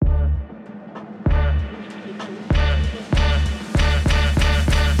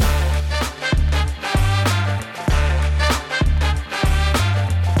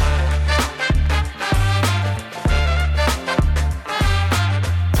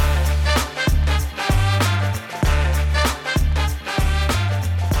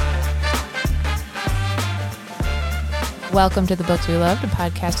Welcome to The Books We Loved, a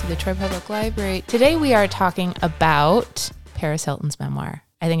podcast of the Troy Public Library. Today we are talking about Paris Hilton's memoir.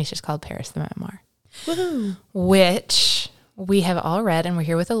 I think it's just called Paris the Memoir. Woohoo. Which we have all read, and we're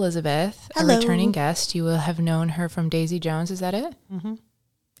here with Elizabeth, Hello. a returning guest. You will have known her from Daisy Jones. Is that it? Mm-hmm.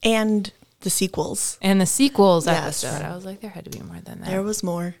 And the sequels. And the sequels Yes. episode. I was like, there had to be more than that. There was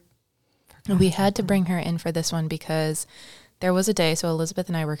more. We had to bring her in for this one because there was a day, so Elizabeth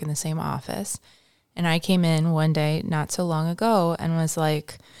and I work in the same office, and I came in one day not so long ago and was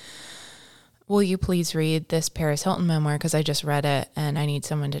like, will you please read this Paris Hilton memoir because I just read it and I need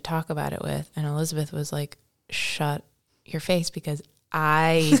someone to talk about it with. And Elizabeth was like, shut your face because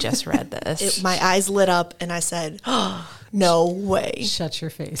I just read this. My eyes lit up and I said, oh, no way. Shut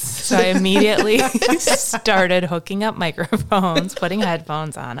your face. So I immediately started hooking up microphones, putting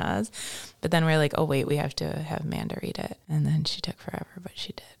headphones on us. But then we were like, oh, wait, we have to have Manda read it. And then she took forever, but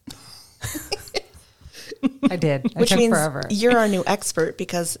she did. I did. Which took means forever. You're our new expert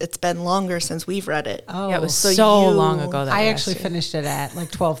because it's been longer since we've read it. Oh, Yeah, it was so so you- long ago that I asked actually you. finished it at like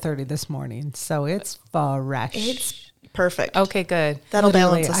 12:30 this morning, so it's fresh. It's perfect. Okay, good. That'll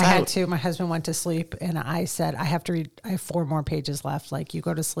Literally, balance us I had out. to. My husband went to sleep, and I said, I have to read. I have 4 more pages left. Like, you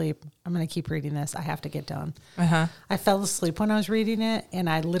go to sleep. I'm going to keep reading this. I have to get done. Uh-huh. I fell asleep when I was reading it, and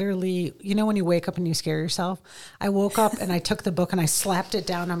I literally, you know, when you wake up and you scare yourself, I woke up and I took the book and I slapped it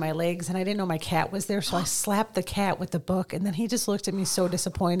down on my legs, and I didn't know my cat was there, so I slapped the cat with the book, and then he just looked at me so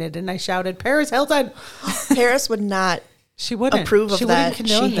disappointed, and I shouted, "Paris Hilton!" Paris would not She wouldn't approve of she that. Wouldn't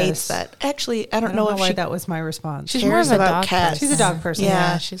She condone hates this. that. Actually, I don't I don't know if why she that was my response. She's cares more of a about dog cats. person. She's a dog person.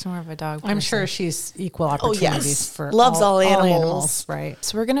 Yeah. She's more of a dog person. I'm sure she's equal yes. opportunities for Loves all animals. right?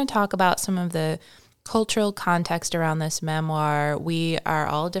 So we're going to talk about some of the cultural context around this memoir. We are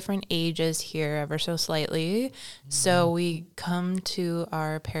all different ages here, ever so slightly. So we come to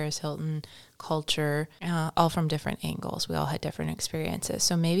our Paris Hilton culture all from different angles. We all had different experiences.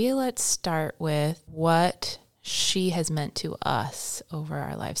 So maybe let's start with what she has meant to us over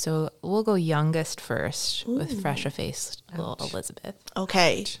our lives. So we'll go youngest first with fresh-faced little Elizabeth.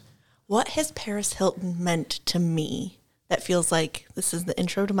 Okay. What has Paris Hilton meant to me? That feels like this is the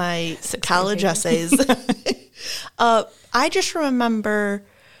intro to my college essays. I just remember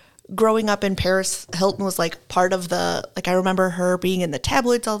growing up in Paris Hilton was like part of the, like I remember her being in the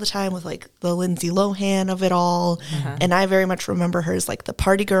tabloids all the time with like the Lindsay Lohan of it all. And I very much remember her as like the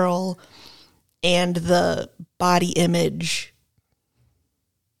party girl and the body image.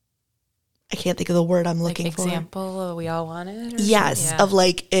 I can't think of the word I'm looking for. Example we all wanted? Or Yes, something? Yeah. of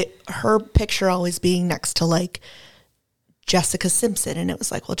like her picture always being next to like Jessica Simpson, and it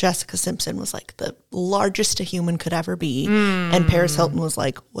was like, well, Jessica Simpson was like the largest a human could ever be, and Paris Hilton was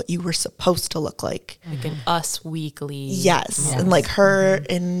like what you were supposed to look like. Like an Us Weekly. Yes, and like her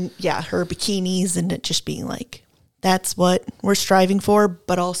and her bikinis, and it just being like, that's what we're striving for,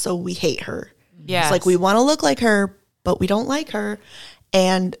 but also we hate her. Yes. It's like we want to look like her, but we don't like her,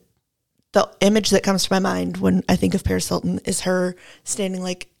 and the image that comes to my mind when I think of Paris Hilton is her standing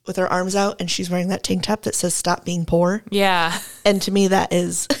like with her arms out and she's wearing that tank top that says "Stop being poor." Yeah. And to me, that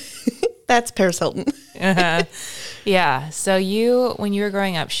is, that's Paris Hilton. Uh-huh. Yeah. So when you were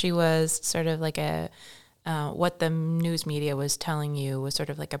growing up, she was sort of like what the news media was telling you was sort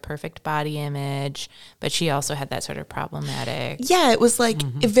of like a perfect body image, but she also had that sort of problematic. Yeah, it was like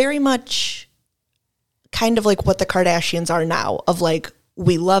very much kind of like what the Kardashians are now, of like,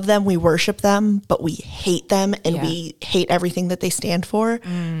 we love them, we worship them, but we hate them and we hate everything that they stand for.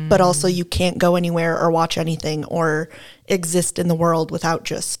 But also you can't go anywhere or watch anything or exist in the world without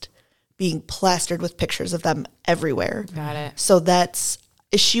just being plastered with pictures of them everywhere. Got it. So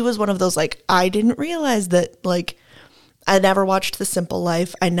she was one of those, like, I didn't realize that, like, I never watched The Simple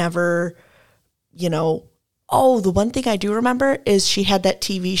Life. I never, the one thing I do remember is she had that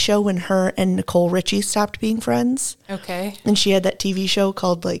TV show when her and Nicole Richie stopped being friends. Okay. And she had that TV show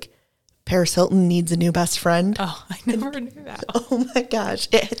called, like, Paris Hilton Needs a New Best Friend. Oh, I never knew that. Oh, my gosh.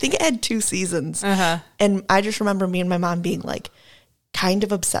 I think it had 2 seasons. Uh-huh. And I just remember me and my mom being, like, kind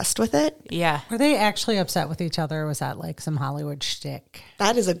of obsessed with it. Yeah. Were they actually upset with each other, or was that like some Hollywood shtick?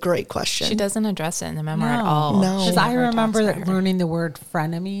 That is a great question. She doesn't address it in the memoir at all. No. She Because I never remember talks about her. learning the word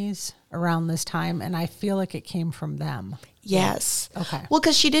frenemies around this time, and I feel like it came from them. Yes. Okay. Well,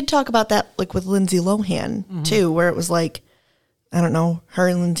 because she did talk about that, like, with Lindsay Lohan, too, where it was like, I don't know, her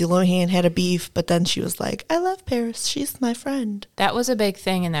and Lindsay Lohan had a beef, but then she was like, I love Paris. She's my friend. That was a big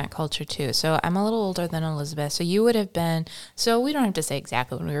thing in that culture, too. So I'm a little older than Elizabeth. So you would have been, so we don't have to say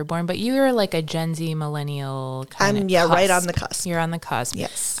exactly when we were born, but you were like a Gen Z millennial kind of cusp. Right on the cusp. You're on the cusp.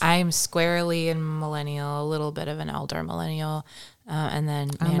 Yes. I'm squarely a millennial, a little bit of an elder millennial. And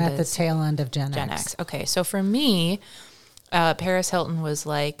then I'm at the Manda's tail end of Gen Gen X. X. Okay. So for me, Paris Hilton was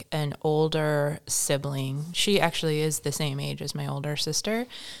like an older sibling. She actually is the same age as my older sister,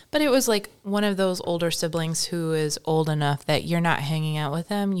 but it was like one of those older siblings who is old enough that you're not hanging out with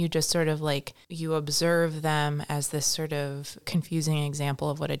them. You just sort of like, you observe them as this sort of confusing example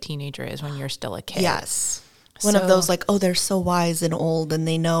of what a teenager is when you're still a kid. Yes. One of those like, oh, they're so wise and old and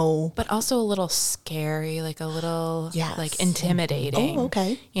they know. But also a little scary, like a little like intimidating. Oh,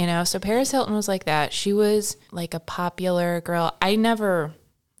 okay. You know, so Paris Hilton was like that. She was like a popular girl. I never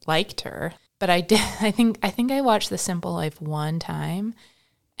liked her, but I did. I think I watched The Simple Life one time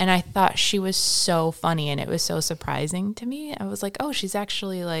and I thought she was so funny and it was so surprising to me. I was like, oh, she's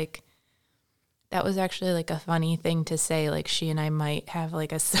actually like, that was actually like a funny thing to say. Like she and I might have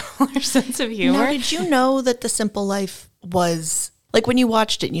like a similar sense of humor. Now, did you know that The Simple Life was like when you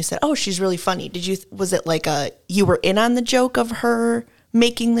watched it and you said, oh, she's really funny. Was it like you were in on the joke of her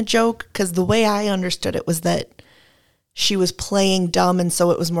making the joke? Because the way I understood it was that she was playing dumb and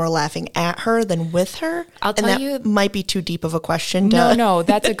so it was more laughing at her than with her. I'll tell you, might be too deep of a question. No,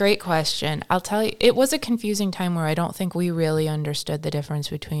 that's a great question. I'll tell you, it was a confusing time where I don't think we really understood the difference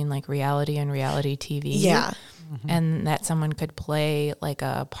between like reality and reality TV. Yeah. And that someone could play like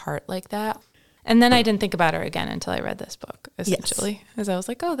a part like that. And then I didn't think about her again until I read this book, essentially. Because I was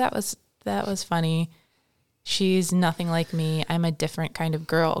like, oh, that was funny. She's nothing like me. I'm a different kind of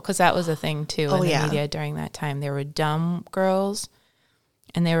girl. Because that was a thing, too, in the media during that time. There were dumb girls,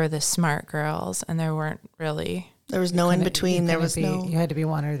 and there were the smart girls, and there weren't really... There was no in between. There was no... You had to be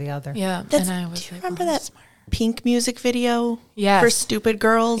one or the other. Yeah. And I was do you remember that Pink music video for Stupid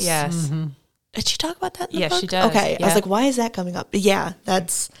Girls? Yes. Mm-hmm. Did she talk about that in the book? She does. Okay. Yeah. I was like, why is that coming up? But yeah,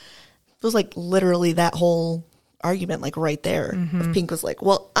 it was like literally that whole argument like right there. Of Pink was like,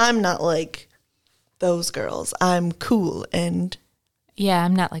 well, I'm not like those girls. I'm cool and... Yeah,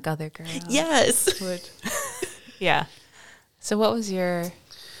 I'm not like other girls. Yes. Yeah. So what was your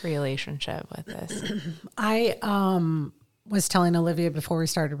relationship with this? I was telling Olivia before we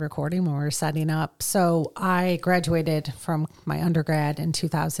started recording when we were setting up. So I graduated from my undergrad in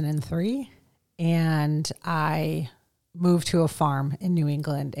 2003 and I moved to a farm in New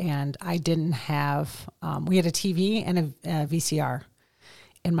England and I didn't have, we had a TV and a VCR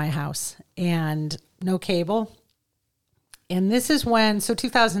in my house and no cable. And this is when, so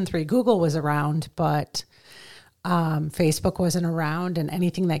 2003, Google was around, but Facebook wasn't around and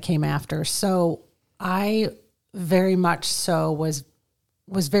anything that came after. So I very much so was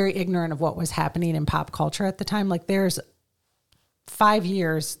very ignorant of what was happening in pop culture at the time. Like there's 5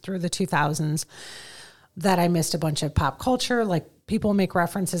 years through the 2000s that I missed a bunch of pop culture. Like people make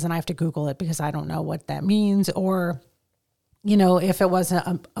references and I have to Google it because I don't know what that means. Or, you know, if it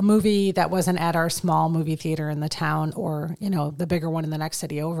wasn't a movie that wasn't at our small movie theater in the town or, you know, the bigger one in the next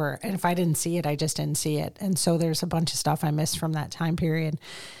city over. And if I didn't see it, I just didn't see it. And so there's a bunch of stuff I missed from that time period.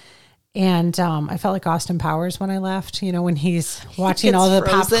 And I felt like Austin Powers when I left, you know, when he's watching all the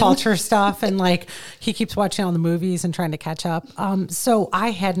pop culture stuff and like he keeps watching all the movies and trying to catch up. So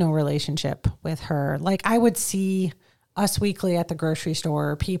I had no relationship with her. Like I would see Us Weekly at the grocery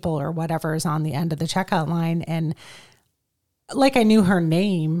store or People or whatever is on the end of the checkout line. And like I knew her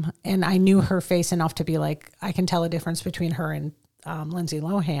name and I knew her face enough to be like, I can tell a difference between her and Lindsay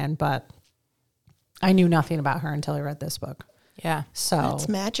Lohan, but I knew nothing about her until I read this book. Yeah. So that's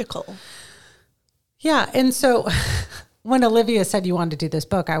magical. Yeah. And so when Olivia said you wanted to do this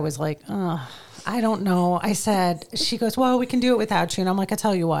book, I was like, oh, I don't know. I said, she goes, well, we can do it without you. And I'm like, I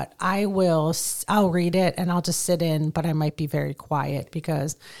tell you what, I'll read it and I'll just sit in, but I might be very quiet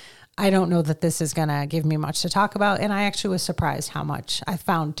because I don't know that this is going to give me much to talk about. And I actually was surprised how much I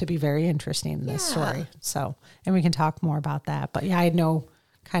found to be very interesting in this story. So, and we can talk more about that. But yeah, I had no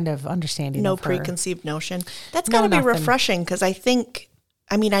kind of understanding. No of her. preconceived notion. That's got to be refreshing because I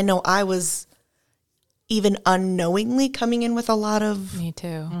know I was even unknowingly coming in with a lot of Me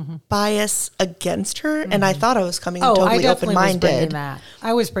too. bias against her. And I thought I was coming in totally open-minded.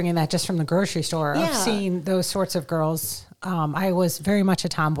 I was bringing that just from the grocery store of seeing those sorts of girls. I was very much a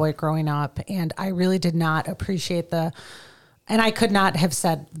tomboy growing up and I really did not appreciate and I could not have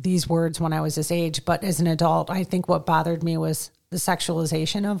said these words when I was this age, but as an adult, I think what bothered me was the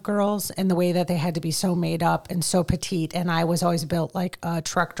sexualization of girls and the way that they had to be so made up and so petite. And I was always built like a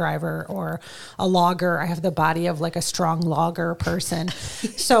truck driver or a logger. I have the body of like a strong logger person.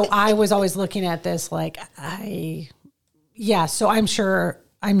 So I was always looking at this like so I'm sure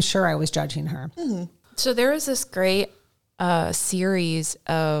I was judging her. Mm-hmm. So there was this great series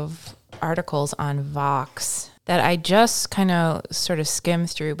of articles on Vox that I just kind of sort of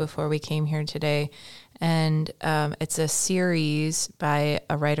skimmed through before we came here today. And it's a series by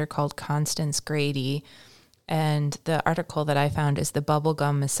a writer called Constance Grady. And the article that I found is The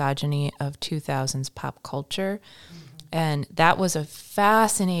Bubblegum Misogyny of 2000s Pop Culture. And that was a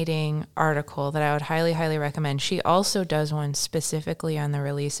fascinating article that I would highly, highly recommend. She also does one specifically on the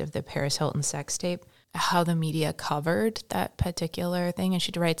release of the Paris Hilton sex tape, how the media covered that particular thing. And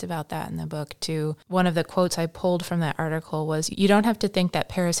she writes about that in the book too. One of the quotes I pulled from that article was, "You don't have to think that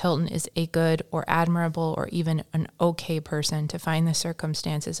Paris Hilton is a good or admirable or even an okay person to find the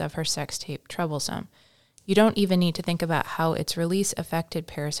circumstances of her sex tape troublesome. You don't even need to think about how its release affected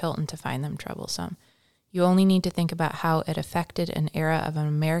Paris Hilton to find them troublesome. You only need to think about how it affected an era of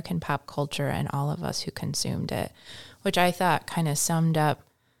American pop culture and all of us who consumed it," which I thought kind of summed up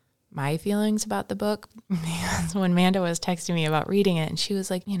my feelings about the book. Because when Manda was texting me about reading it, and she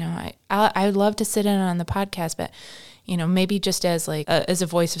was like, I would love to sit in on the podcast, but, maybe just as like as a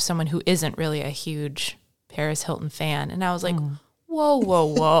voice of someone who isn't really a huge Paris Hilton fan. And I was like,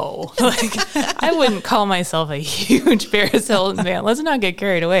 whoa. Like, I wouldn't call myself a huge Paris Hilton fan. Let's not get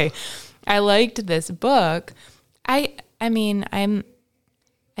carried away. I liked this book. I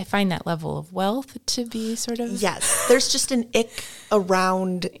find that level of wealth to be sort of... Yes, there's just an ick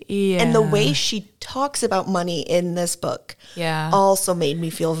around... Yeah. And the way she talks about money in this book also made me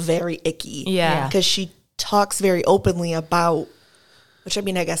feel very icky. Yeah. Because she talks very openly about... Which, I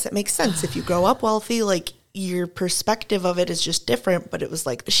guess it makes sense. If you grow up wealthy, like, your perspective of it is just different. But it was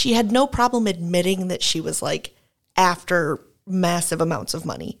like, she had no problem admitting that she was, like, after massive amounts of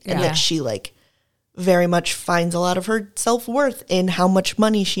money. And that she, like... very much finds a lot of her self-worth in how much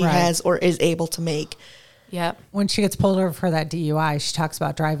money she has or is able to make. Yep. When she gets pulled over for that DUI, she talks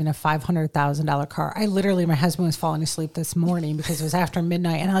about driving a $500,000 car. My husband was falling asleep this morning because it was after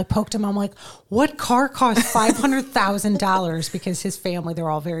midnight, and I poked him. I'm like, what car costs $500,000? Because his family, they're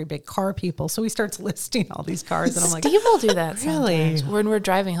all very big car people. So he starts listing all these cars, and I'm like, Steve will do that really? sometimes. When we're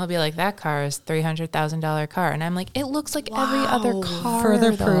driving, he'll be like, that car is $300,000 car. And I'm like, it looks like every other car.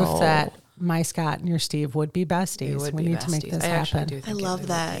 Further proof that my Scott and your Steve would be besties. We need to make this happen. I love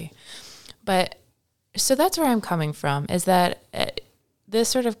that. But so that's where I'm coming from, is that this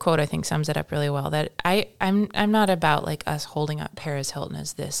sort of quote I think sums it up really well, that I'm not about like us holding up Paris Hilton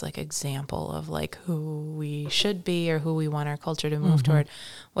as this like example of like who we should be or who we want our culture to move toward.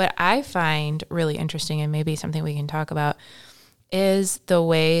 What I find really interesting, and maybe something we can talk about, is the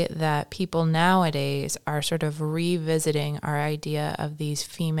way that people nowadays are sort of revisiting our idea of these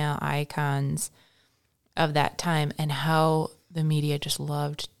female icons of that time and how the media just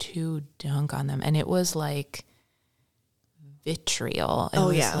loved to dunk on them. And it was like vitriol. It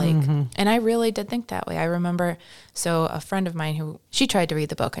was like, and I really did think that way. I remember, so a friend of mine she tried to read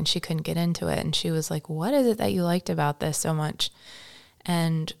the book and she couldn't get into it. And she was like, what is it that you liked about this so much?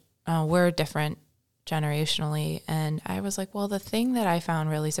 And we're different generationally. And I was like, well, the thing that I found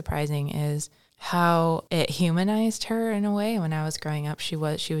really surprising is how it humanized her in a way. When I was growing up, she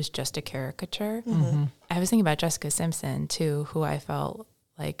was just a caricature. I was thinking about Jessica Simpson too, who I felt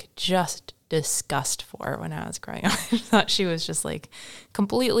like just disgust for when I was growing up. I thought she was just like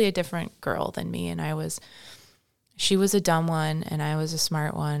completely a different girl than me. And she was a dumb one and I was a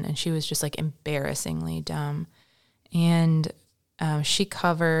smart one, and she was just like embarrassingly dumb. And she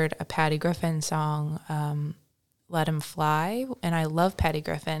covered a Patty Griffin song, Let 'Em Fly. And I love Patty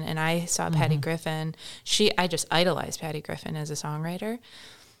Griffin. And I saw Patty Griffin. I just idolized Patty Griffin as a songwriter.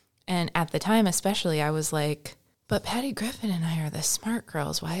 And at the time, especially, I was like, but Patty Griffin and I are the smart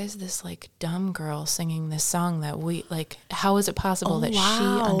girls. Why is this like dumb girl singing this song that we like? How is it possible that she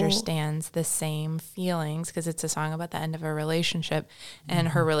understands the same feelings? Because it's a song about the end of a relationship, and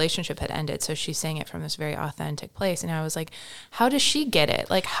her relationship had ended. So she sang it from this very authentic place. And I was like, how does she get it?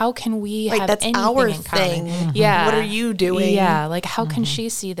 Like, how can we have that's anything our in common? thing. Yeah. What are you doing? Yeah. Like, how can she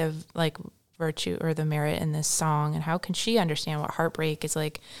see the like virtue or the merit in this song? And how can she understand what heartbreak is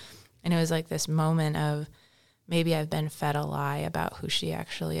like? And it was like this moment of, maybe I've been fed a lie about who she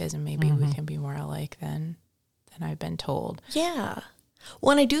actually is, and maybe we can be more alike than I've been told. Yeah.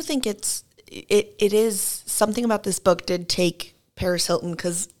 Well, and I do think it is something about this book did take Paris Hilton,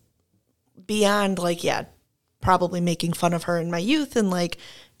 because beyond like, probably making fun of her in my youth and like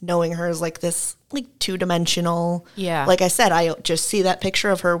knowing her as like this like two-dimensional. Yeah. Like I said, I just see that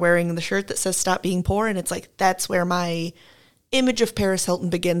picture of her wearing the shirt that says "Stop Being Poor," and it's like that's where my image of Paris Hilton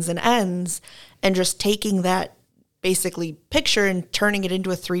begins and ends. And just taking that basically picture and turning it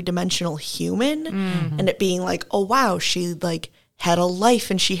into a three-dimensional human, and it being like, oh wow, she like had a life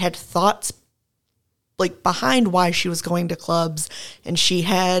and she had thoughts like behind why she was going to clubs, and she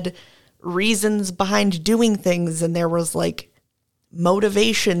had reasons behind doing things, and there was like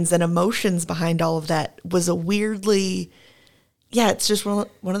motivations and emotions behind all of that, was a weirdly it's just one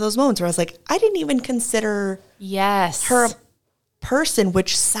of those moments where I was like, I didn't even consider her a person,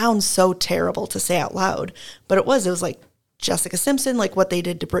 which sounds so terrible to say out loud, but it was like Jessica Simpson, like what they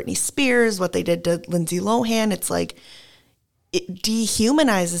did to Britney Spears, what they did to Lindsay Lohan. It's like it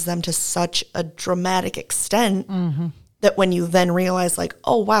dehumanizes them to such a dramatic extent that when you then realize like,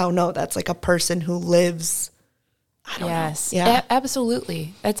 oh wow, no, that's like a person who lives. I don't know. Yeah,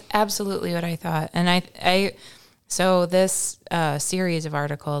 absolutely. That's absolutely what I thought. And so this series of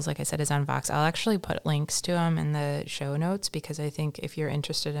articles, like I said, is on Vox. I'll actually put links to them in the show notes because I think if you're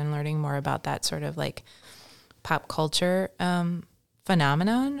interested in learning more about that sort of like pop culture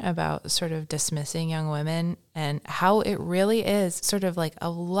phenomenon about sort of dismissing young women and how it really is sort of like a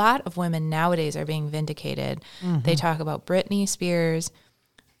lot of women nowadays are being vindicated. They talk about Britney Spears,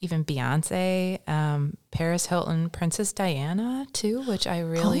 even Beyonce, Paris Hilton, Princess Diana too, which I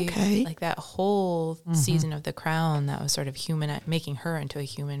really like that whole season of The Crown that was sort of making her into a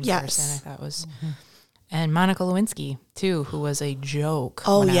human person. I thought was, and Monica Lewinsky too, who was a joke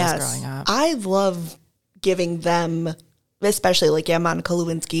when I was growing up. I love giving them, especially like, Monica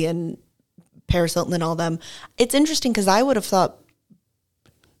Lewinsky and Paris Hilton and all them. It's interesting because I would have thought,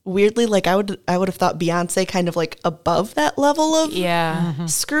 weirdly, like I would have thought Beyonce kind of like above that level of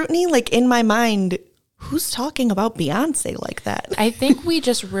scrutiny. Like in my mind, who's talking about Beyonce like that? I think we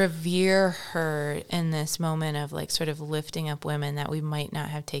just revere her in this moment of like sort of lifting up women that we might not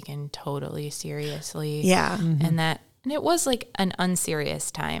have taken totally seriously. Yeah. And it was like an unserious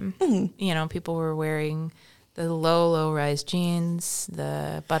time. You know, people were wearing the low-rise jeans,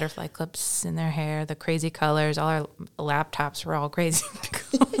 the butterfly clips in their hair, the crazy colors. All our laptops were all crazy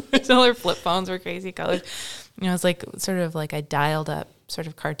colors. All our flip phones were crazy colors. You know, it's like sort of like a dialed-up sort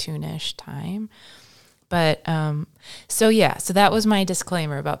of cartoonish time. But so that was my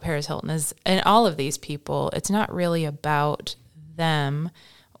disclaimer about Paris Hilton. And all of these people, it's not really about them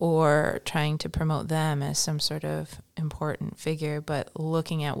or trying to promote them as some sort of important figure, but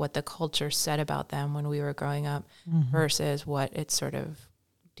looking at what the culture said about them when we were growing up versus what it's sort of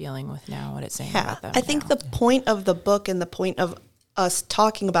dealing with now, what it's saying about them. I think the point of the book and the point of us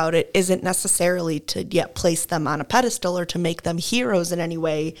talking about it isn't necessarily to place them on a pedestal or to make them heroes in any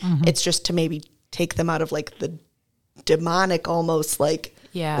way. It's just to maybe take them out of like the demonic almost like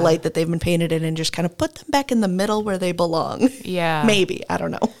light that they've been painted in and just kind of put them back in the middle where they belong. Yeah. Maybe. I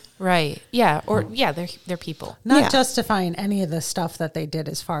don't know. Right. Yeah. Or they're people. Not justifying any of the stuff that they did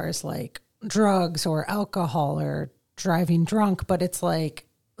as far as like drugs or alcohol or driving drunk, but it's like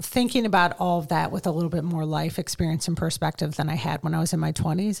thinking about all of that with a little bit more life experience and perspective than I had when I was in my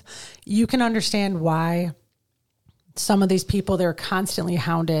 20s. You can understand why some of these people, they're constantly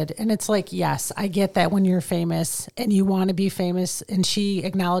hounded. And it's like, yes, I get that when you're famous and you want to be famous, and she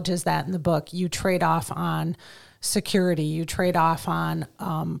acknowledges that in the book, you trade off on security, you trade off on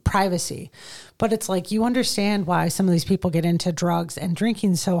privacy. But it's like, you understand why some of these people get into drugs and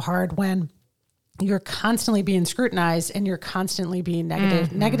drinking so hard when you're constantly being scrutinized and you're constantly being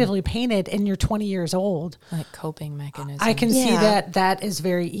negatively painted and you're 20 years old. Like coping mechanism. I can see that is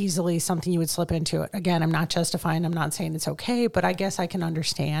very easily something you would slip into. Again, I'm not justifying, I'm not saying it's okay, but I guess I can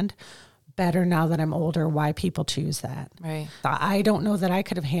understand better now that I'm older why people choose that. Right. I don't know that I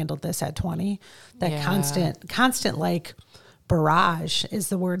could have handled this at 20. That constant like barrage is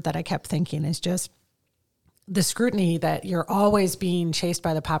the word that I kept thinking, is just the scrutiny that you're always being chased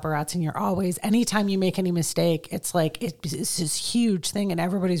by the paparazzi, and you're always, anytime you make any mistake, it's like it's this huge thing and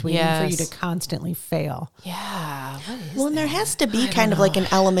everybody's waiting for you to constantly fail. Yeah. And there has to be kind of like an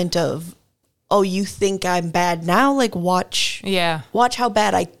element of, oh, you think I'm bad now? Like watch how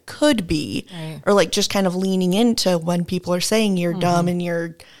bad I could be. Right. Or like just kind of leaning into when people are saying you're dumb and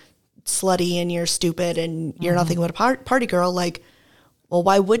you're slutty and you're stupid and you're nothing but a party girl. Like, well,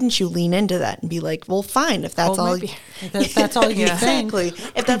 why wouldn't you lean into that and be like, well, fine, if that's all that's all you think. Exactly.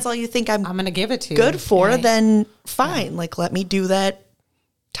 If that's all you think I'm going to give it to good for, then fine. Like, let me do that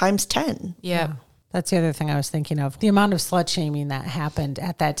times 10. Yeah. That's the other thing I was thinking of. The amount of slut shaming that happened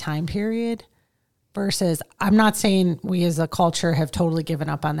at that time period versus, I'm not saying we as a culture have totally given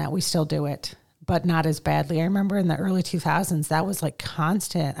up on that. We still do it, but not as badly. I remember in the early 2000s, that was like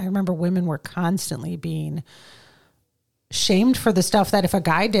constant. I remember women were constantly being shamed for the stuff that if a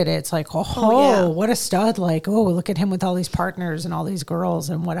guy did it, it's like, what a stud. Like, oh, look at him with all these partners and all these girls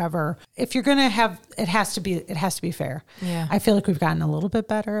and whatever. If you're going to have, it has to be fair. Yeah. I feel like we've gotten a little bit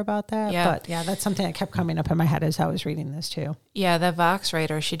better about that. Yeah. But that's something that kept coming up in my head as I was reading this too. Yeah. The Vox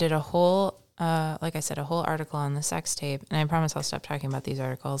writer, she did a whole, like I said, a whole article on the sex tape. And I promise I'll stop talking about these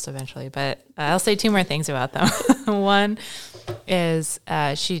articles eventually, but I'll say two more things about them. One is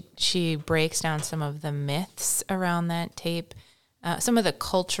she breaks down some of the myths around that tape. some of the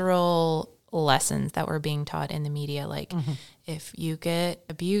cultural lessons that were being taught in the media, like if you get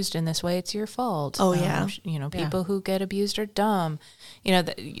abused in this way, it's your fault. Oh, yeah. People who get abused are dumb.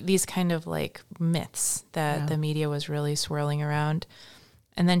 These kind of like myths that the media was really swirling around.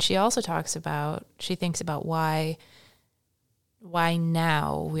 And then she also thinks about why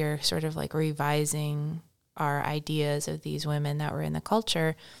now we're sort of like revising our ideas of these women that were in the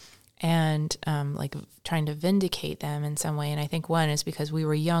culture and like trying to vindicate them in some way. And I think one is because we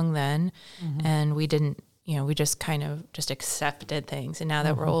were young then and we didn't, we just kind of just accepted things. And now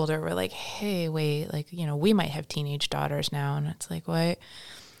that we're older, we're like, hey, wait, like, we might have teenage daughters now. And it's like, what?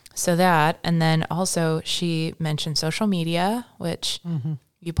 So that, and then also she mentioned social media, which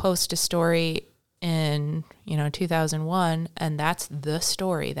you post a story in 2001 and that's the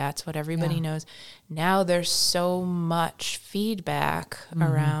story, that's what everybody knows. Now there's so much feedback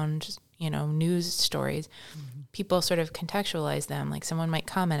around news stories. People sort of contextualize them, like someone might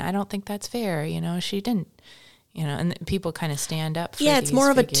comment, I don't think that's fair, she didn't, and people kind of stand up for it's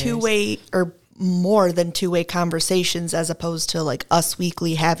more figures. of a two-way or more than two-way conversations as opposed to like Us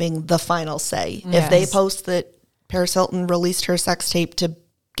Weekly having the final say. Yes. If they post that Paris Hilton released her sex tape to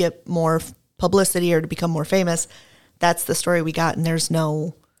get more publicity or to become more famous, that's the story we got, and there's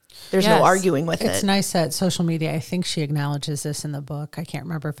no arguing with it. It's nice that social media, I think she acknowledges this in the book. I can't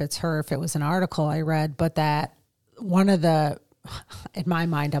remember if it's her, if it was an article I read, but that one of the, in my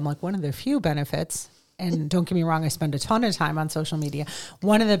mind, I'm like, one of the few benefits, and don't get me wrong, I spend a ton of time on social media.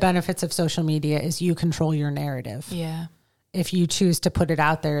 One of the benefits of social media is you control your narrative. Yeah. If you choose to put it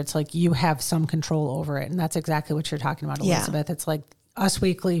out there, it's like you have some control over it. And that's exactly what you're talking about, Elizabeth. It's like Us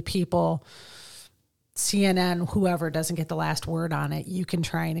Weekly, people, CNN, whoever doesn't get the last word on it, you can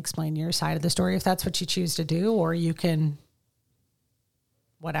try and explain your side of the story if that's what you choose to do, or you can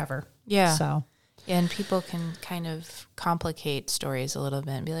whatever. Yeah. So. And people can kind of complicate stories a little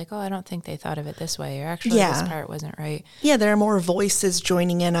bit and be like, oh, I don't think they thought of it this way, or actually this part wasn't right. Yeah, there are more voices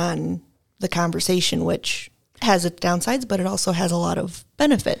joining in on the conversation, which has its downsides, but it also has a lot of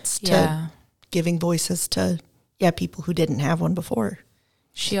benefits to giving voices to people who didn't have one before.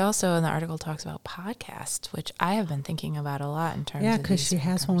 She also, in the article, talks about podcasts, which I have been thinking about a lot in terms of... Yeah, because she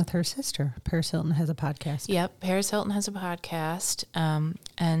has one with her sister. Paris Hilton has a podcast. Yep, Paris Hilton has a podcast.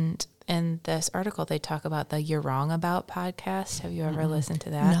 And in this article, they talk about the You're Wrong About podcast. Have you ever listened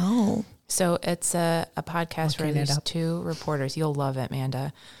to that? No. So it's a podcast where there's two reporters. You'll love it,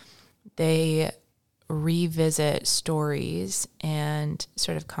 Manda. They revisit stories and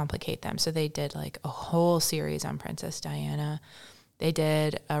sort of complicate them. So they did like a whole series on Princess Diana. They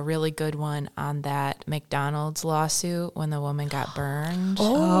did a really good one on that McDonald's lawsuit when the woman got burned.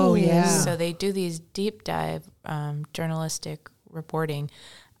 Oh yeah. So they do these deep dive journalistic reporting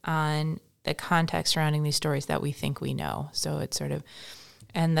on the context surrounding these stories that we think we know. So it's sort of,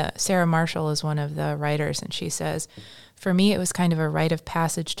 and Sarah Marshall is one of the writers, and she says, for me, it was kind of a rite of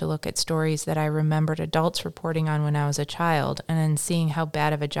passage to look at stories that I remembered adults reporting on when I was a child, and then seeing how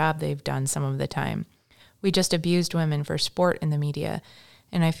bad of a job they've done some of the time. We just abused women for sport in the media,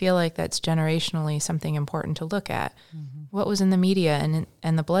 and I feel like that's generationally something important to look at. What was in the media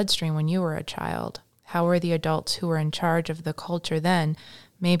and the bloodstream when you were a child? How were the adults who were in charge of the culture then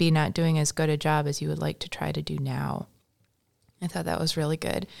maybe not doing as good a job as you would like to try to do now? I thought that was really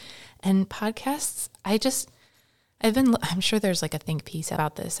good. And podcasts, I'm sure there's like a think piece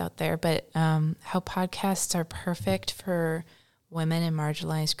about this out there, but how podcasts are perfect for women in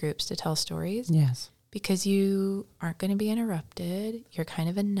marginalized groups to tell stories. Yes. Because you aren't going to be interrupted. You're kind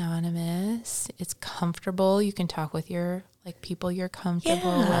of anonymous. It's comfortable. You can talk with your people you're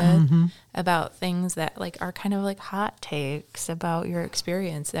comfortable with about things that are kind of like hot takes about your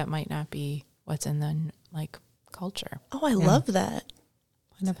experience that might not be what's in the culture. Oh, I love that.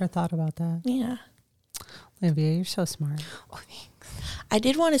 I never thought about that. Yeah. Olivia, you're so smart. Oh, thanks. I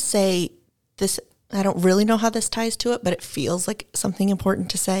did want to say this. I don't really know how this ties to it, but it feels like something important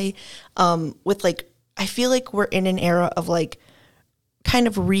to say. I feel like we're in an era of kind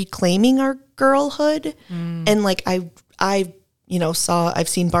of reclaiming our girlhood. And I've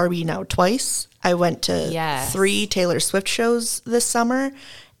seen Barbie now twice. I went to 3 Taylor Swift shows this summer,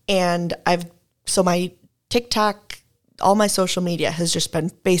 and my TikTok, all my social media has just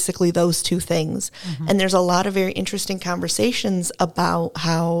been basically those 2 things. And there's a lot of very interesting conversations about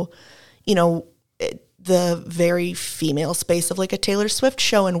how, the very female space of a Taylor Swift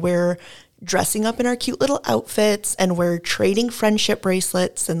show, and we're dressing up in our cute little outfits, and we're trading friendship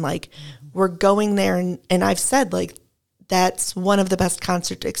bracelets, and we're going there. And I've said that's one of the best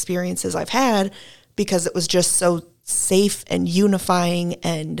concert experiences I've had, because it was just so safe and unifying,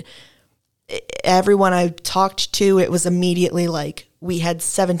 and everyone I talked to, it was immediately like we had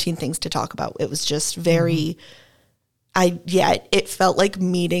 17 things to talk about. It was just very, it felt like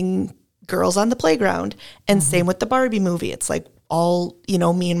meeting girls on the playground. And same with the Barbie movie. It's like all,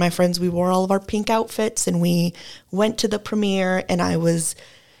 me and my friends, we wore all of our pink outfits and we went to the premiere, and I was,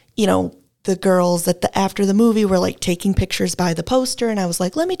 the girls after the movie were like taking pictures by the poster, and I was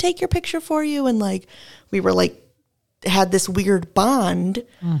like, let me take your picture for you. And like, we were like, had this weird bond,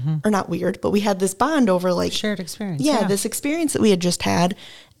 or not weird, but we had this bond over like shared experience. Yeah, this experience that we had just had.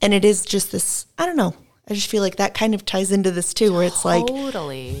 And it is just this, I don't know. I just feel like that kind of ties into this too, where it's like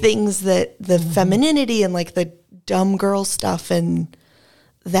things that the femininity and like the dumb girl stuff and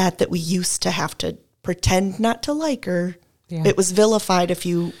that we used to have to pretend not to like, or it was vilified if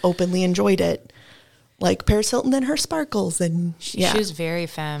you openly enjoyed it. Like Paris Hilton and her sparkles, and she was very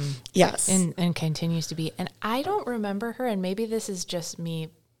femme. Yes. And continues to be. And I don't remember her, and maybe this is just me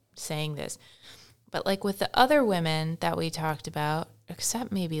saying this, but like with the other women that we talked about,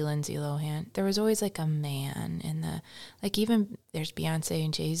 except maybe Lindsay Lohan, there was always like a man in the, like even there's Beyonce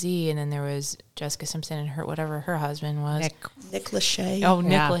and Jay-Z, and then there was Jessica Simpson and whatever her husband was. Nick Lachey. Oh,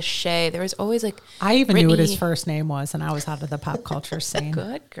 Nick Lachey. There was always like I even knew what his first name was, and I was out of the pop culture scene.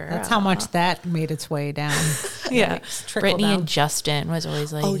 Good girl. That's how much that made its way down. Brittany and Justin was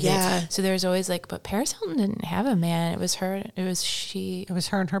always like, oh yeah. So there was always like, but Paris Hilton didn't have a man. It was her. It was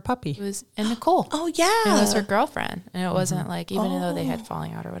her and her puppy. It was and Nicole. Oh yeah. And it was her girlfriend, and it wasn't like even though they had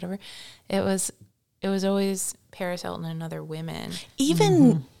falling out or whatever, it was always Paris Hilton and other women.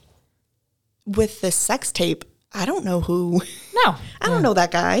 Even with the sex tape, I don't know who. No. I don't know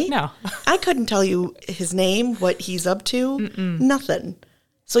that guy. No. I couldn't tell you his name, what he's up to. Nothing.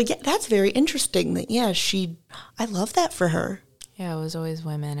 So yeah, that's very interesting that, I love that for her. Yeah, it was always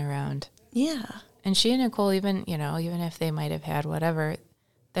women around. Yeah. And she and Nicole, even if they might have had whatever,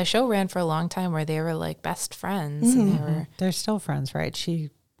 the show ran for a long time where they were like best friends. And they're still friends, right? She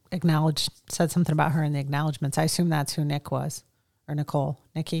said something about her in the acknowledgments. I assume that's who Nick was, or Nicole,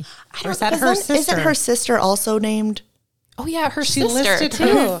 Nikki. Or is that her sister? Isn't her sister also named? Oh yeah, her she sister listed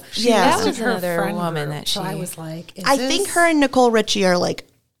too. That was another woman that she. So I was like, I think her and Nicole Richie are like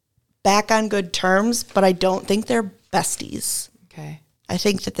back on good terms, but I don't think they're besties. Okay. I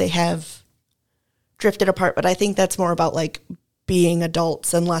think that they have drifted apart, but I think that's more about like being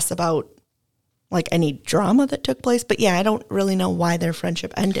adults and less about like any drama that took place. But yeah, I don't really know why their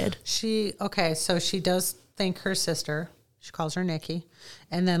friendship ended. So she does thank her sister. She calls her Nikki.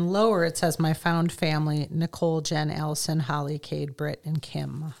 And then lower it says, my found family, Nicole, Jen, Allison, Holly, Cade, Britt, and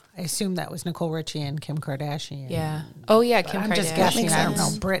Kim. I assume that was Nicole Richie and Kim Kardashian. Yeah. Oh yeah, Kim Kardashian. I'm just guessing. I don't know.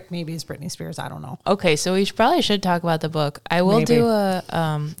 Britt, maybe it's Britney Spears. I don't know. Okay, so we probably should talk about the book. I will do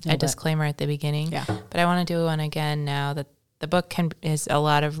a disclaimer at the beginning. Yeah. But I want to do one again now that the book is a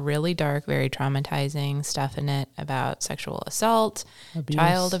lot of really dark, very traumatizing stuff in it about sexual assault,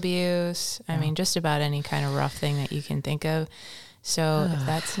 child abuse. I mean, just about any kind of rough thing that you can think of. So if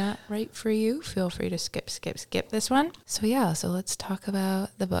that's not right for you, feel free to skip this one. So let's talk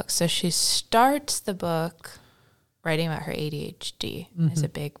about the book. So she starts the book writing about her ADHD as a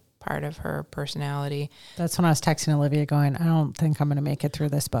big part of her personality. That's when I was texting Olivia going, I don't think I'm going to make it through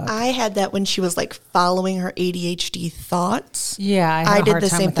this book. I had that when she was like following her ADHD thoughts. Yeah. I did the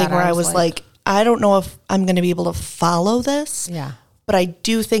same thing where I was like, I don't know if I'm going to be able to follow this. Yeah. But I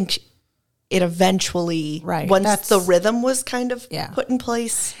do think it eventually, once the rhythm was kind of put in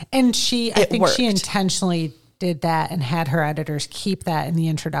place. And I think she intentionally did that and had her editors keep that in the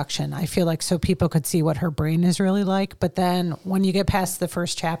introduction. I feel like so people could see what her brain is really like. But then when you get past the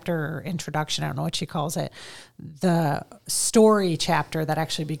first chapter or introduction, I don't know what she calls it, the story chapter that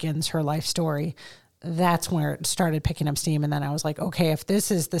actually begins her life story, that's where it started picking up steam. And then I was like, okay, if this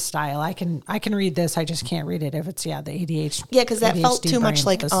is the style, I can read this. I just can't read it if it's the ADHD. Yeah, because that felt too much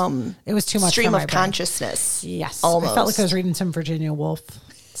like it was too much stream of consciousness. Yes, almost. I felt like I was reading some Virginia Woolf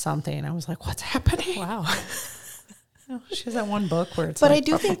something. I was like, what's happening? Wow. She has that one book where it's but like, I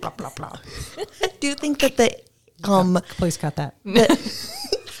do think, blah, blah, blah, blah. I do think that please cut that.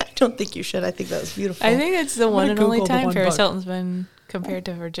 I don't think you should. I think that was beautiful. I think it's the one and only time Paris Hilton's been compared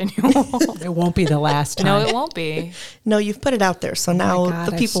to Virginia Woolf. It won't be the last time. No, it won't be. No, you've put it out there, so now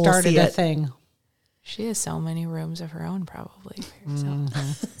the people will see it. Thing. She has so many rooms of her own, probably.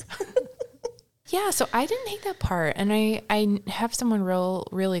 Yeah, so I didn't hate that part. And I have someone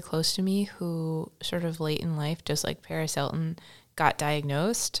really close to me who sort of late in life, just like Paris Hilton, got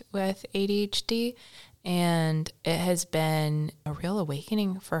diagnosed with ADHD. And it has been a real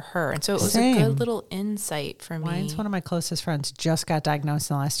awakening for her. And so it was Same. a good little insight for me. Mine's one of my closest friends just got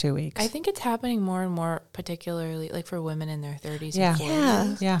diagnosed in the last 2 weeks. I think it's happening more and more, particularly like for women in their 30s Yeah.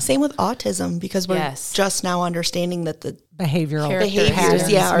 and 40s. Yeah. Same with autism, because we're just now understanding that the Behavioral Character behaviors,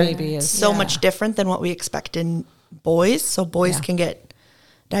 patterns are maybe is so much different than what we expect in boys. So boys can get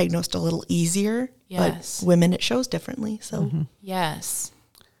diagnosed a little easier, Yes. but women it shows differently. So Yes.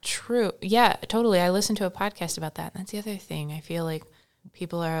 True. Yeah, totally. I listened to a podcast about that. And that's the other thing. I feel like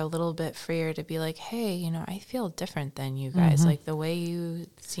people are a little bit freer to be like, hey, you know, I feel different than you guys. Like the way you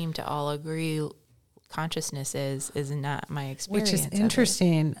seem to all agree consciousness is not my experience. Which is of it.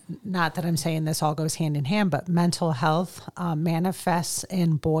 interesting. Not that I'm saying this all goes hand in hand, but mental health manifests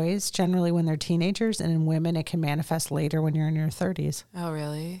in boys generally when they're teenagers, and in women it can manifest later when you're in your 30s. Oh,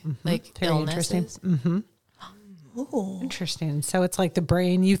 really? Like Very illnesses? interesting. Interesting. So it's like the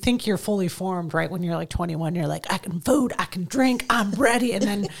brain, you think you're fully formed, right? When you're like 21, you're like, I can vote, I can drink, I'm ready. And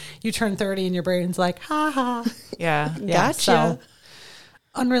then you turn 30 and your brain's like, ha ha. Yeah. gotcha. So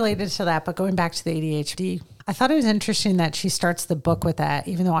unrelated to that, but going back to the ADHD, I thought it was interesting that she starts the book with that,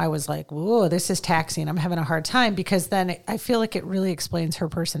 even though I was like, whoa, this is taxing. I'm having a hard time, because then I feel like it really explains her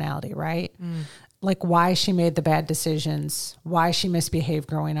personality, right? Like why she made the bad decisions, why she misbehaved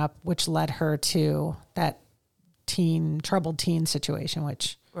growing up, which led her to that troubled teen situation,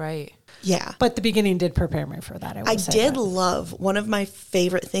 which... Right. yeah. But the beginning did prepare me for that. I did love, one of my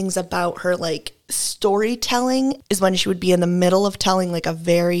favorite things about her like storytelling is when she would be in the middle of telling like a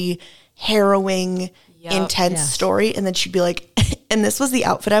very harrowing, intense story, and then she'd be like, and this was the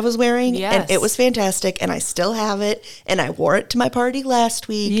outfit I was wearing, and it was fantastic, and I still have it, and I wore it to my party last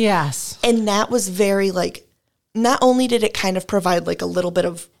week. Yes. And that was very like, not only did it kind of provide like a little bit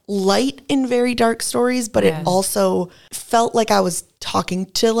of light in very dark stories, but it also felt like I was talking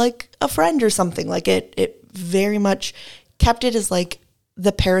to like a friend or something. Like it very much kept it as like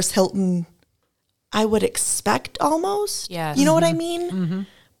the Paris Hilton I would expect almost. Yes. You know what I mean?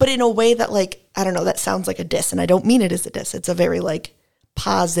 But in a way that like, I don't know, that sounds like a diss, and I don't mean it as a diss. It's a very like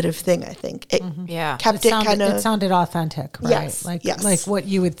positive thing, I think. It kept it kind of... It sounded authentic, right? Yes, like, yes. like what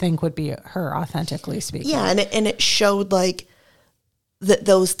you would think would be her authentically speaking. Yeah, and it showed like that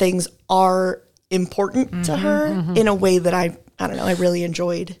those things are important to her in a way that I don't know, I really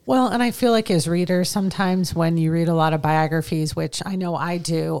enjoyed. Well, and I feel like as readers, sometimes when you read a lot of biographies, which I know I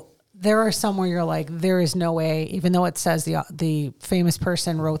do, there are some where you're like, there is no way, even though it says the famous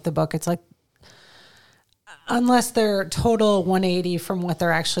person wrote the book, it's like, unless they're total 180 from what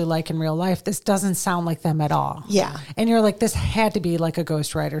they're actually like in real life, this doesn't sound like them at all. Yeah. And you're like, this had to be like a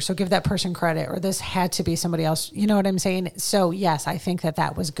ghostwriter, so give that person credit, or this had to be somebody else. You know what I'm saying? So yes, I think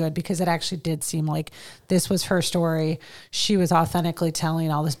that was good, because it actually did seem like this was her story. She was authentically telling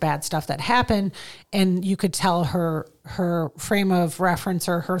all this bad stuff that happened, and you could tell her frame of reference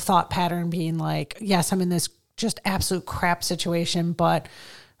or her thought pattern being like, yes, I'm in this just absolute crap situation, but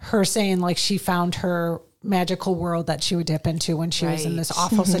her saying like she found her magical world that she would dip into when she was in this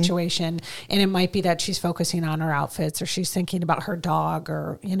awful situation. And it might be that she's focusing on her outfits, or she's thinking about her dog,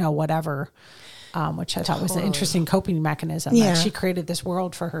 or, you know, whatever, which I thought was an interesting coping mechanism. Yeah. That she created this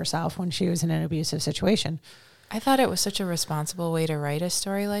world for herself when she was in an abusive situation. I thought it was such a responsible way to write a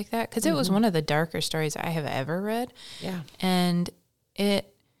story like that, because it was one of the darker stories I have ever read. Yeah. And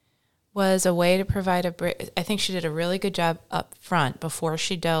it was a way to provide I think she did a really good job up front before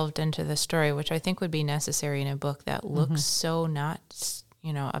she delved into the story, which I think would be necessary in a book that looks so not,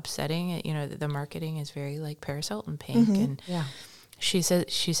 you know, upsetting. You know, the marketing is very like Paris Hilton pink. And she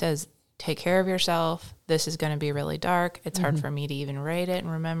says, take care of yourself. This is going to be really dark. It's hard for me to even write it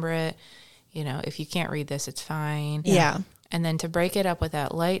and remember it. You know, if you can't read this, it's fine. Yeah. And then to break it up with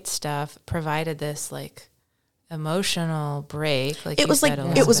that light stuff provided this like emotional break. Like It was like,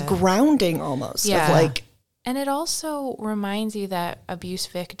 it was grounding almost. Yeah. Of like, and it also reminds you that abuse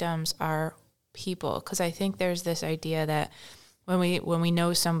victims are people. Because I think there's this idea that when we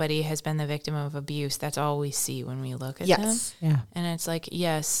know somebody has been the victim of abuse, that's all we see when we look at them. Yeah. And it's like,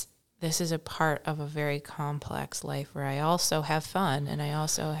 yes, this is a part of a very complex life where I also have fun and I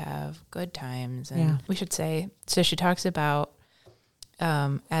also have good times. And we should say, so she talks about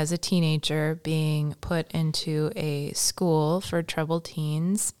as a teenager being put into a school for troubled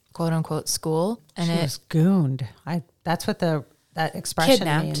teens, quote unquote school. And she was gooned. That's what that expression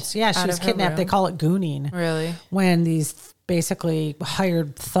means. Yeah, she was kidnapped. They call it gooning. Really? When these basically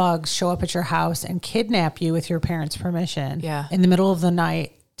hired thugs show up at your house and kidnap you with your parents' permission. Yeah. In the middle of the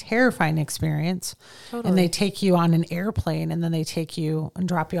night, terrifying experience. Totally. And they take you on an airplane and then they take you and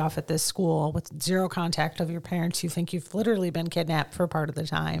drop you off at this school with zero contact of your parents. You think you've literally been kidnapped for part of the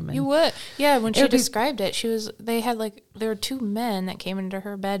time. And you would. Yeah, when she described it, there were two men that came into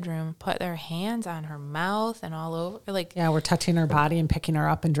her bedroom, put their hands on her mouth and all over. We're touching her body and picking her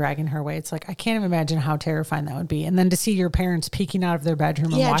up and dragging her away. It's like, I can't even imagine how terrifying that would be. And then to see your parents peeking out of their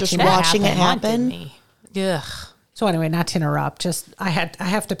bedroom and watching it happen. Ugh. So anyway, not to interrupt, just I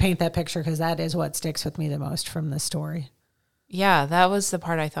have to paint that picture because that is what sticks with me the most from this story. Yeah, that was the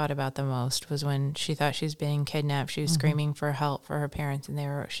part I thought about the most, was when she thought she was being kidnapped. She was screaming for help for her parents,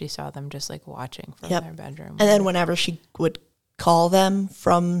 and she saw them just like watching from their bedroom. And then whenever she would call them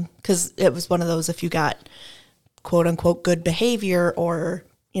because it was one of those, if you got quote unquote good behavior, or,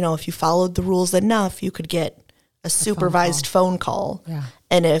 if you followed the rules enough, you could get a supervised phone call. Yeah.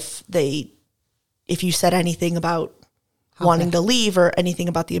 And if you said anything about wanting to leave or anything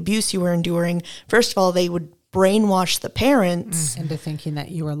about the abuse you were enduring, first of all, they would brainwash the parents into thinking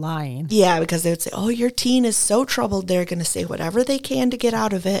that you were lying. Yeah, because they would say, oh, your teen is so troubled, they're going to say whatever they can to get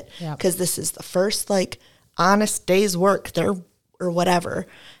out of it, because this is the first, honest day's work there or whatever.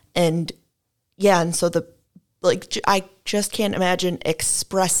 And, and so I just can't imagine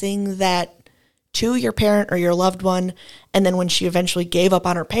expressing that to your parent or your loved one. And then when she eventually gave up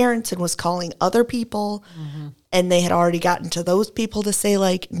on her parents and was calling other people, and they had already gotten to those people to say,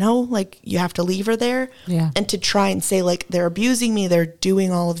 no, you have to leave her there. Yeah. And to try and say, they're abusing me, they're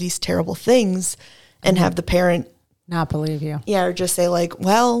doing all of these terrible things, and have the parent not believe you. Yeah, or just say,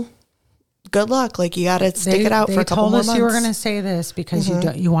 well, good luck. You got to stick it out for a couple more months. They told us you were going to say this because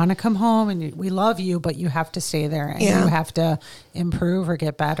you want to come home and we love you, but you have to stay there and you have to improve or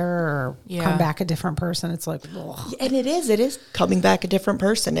get better or come back a different person. It's like, ugh. And it is coming back a different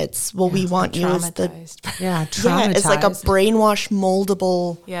person. It's, we want you as the, traumatized. It's like a brainwash,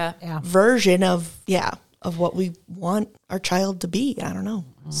 moldable version of what we want our child to be. I don't know.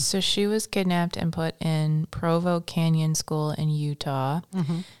 So she was kidnapped and put in Provo Canyon School in Utah.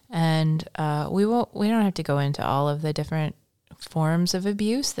 And we don't have to go into all of the different forms of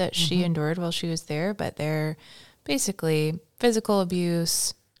abuse that she endured while she was there, but they're basically physical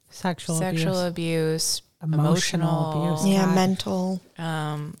abuse, sexual abuse, emotional abuse. Yeah, mental.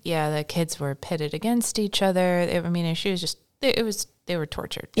 The kids were pitted against each other. She was just, they were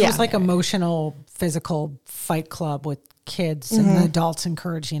tortured. It was like emotional, physical fight club with kids and the adults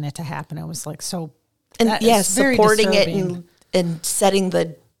encouraging it to happen. It was so, and supporting it and setting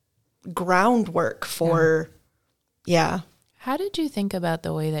the groundwork for, How did you think about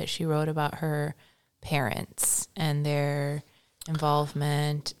the way that she wrote about her parents and their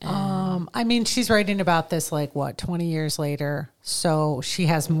involvement? She's writing about this 20 years later, so she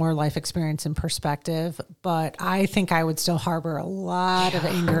has more life experience and perspective, but I think I would still harbor a lot of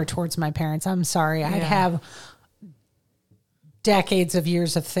anger towards my parents. I'm sorry. I'd have decades of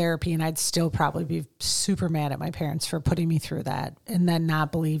years of therapy and I'd still probably be super mad at my parents for putting me through that and then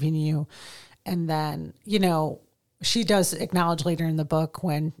not believing you. And then, she does acknowledge later in the book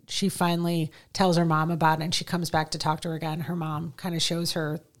when she finally tells her mom about it and she comes back to talk to her again. Her mom kind of shows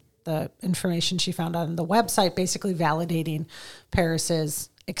her the information she found out on the website, basically validating Paris's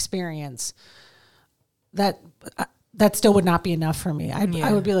experience. That still would not be enough for me.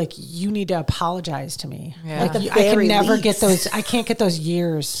 I would be like, you need to apologize to me. Yeah. I can never get those. I can't get those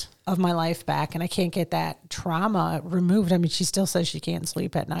years of my life back, and I can't get that trauma removed. She still says she can't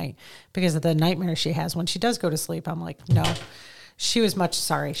sleep at night because of the nightmares she has when she does go to sleep. I'm like, no. She was much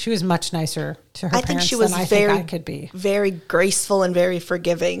nicer to her parents than I think I could be. Very graceful and very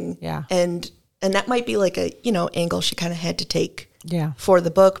forgiving. Yeah. And that might be a, angle she kind of had to take. Yeah. For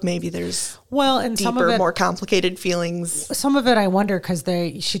the book, maybe there's and deeper, some of it, more complicated feelings. Some of it I wonder because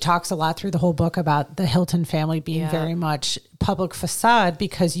she talks a lot through the whole book about the Hilton family being very much public facade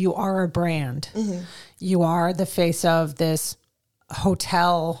because you are a brand. You are the face of this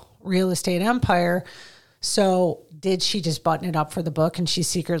hotel real estate empire. So did she just button it up for the book and she's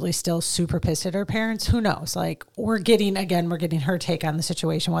secretly still super pissed at her parents? Who knows? We're getting her take on the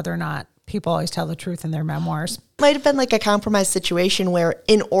situation, whether or not people always tell the truth in their memoirs. Might have been a compromise situation where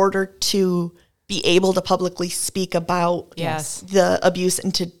in order to be able to publicly speak about the abuse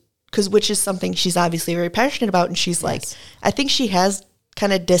and which is something she's obviously very passionate about. And she's I think she has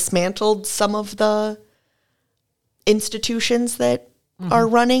kind of dismantled some of the institutions that are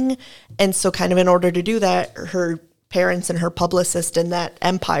running. And so kind of in order to do that, her parents and her publicist and that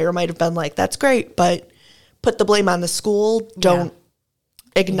empire might have been that's great, but put the blame on the school. Don't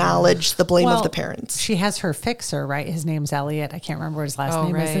acknowledge the blame of the parents. She has her fixer, right? His name's Elliot. I can't remember what his last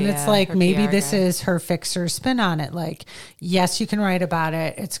name is. And it's yeah, like, her maybe PR this guy. is her fixer spin on it. Like, yes, you can write about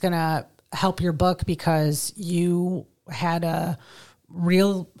it. It's going to help your book because you had a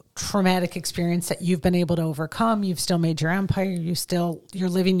real traumatic experience that you've been able to overcome. You've still made your empire. You're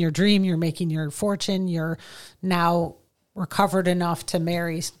living your dream. You're making your fortune. You're now recovered enough to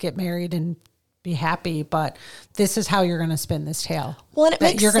get married and be happy. But this is how you're going to spin this tale. Well, and it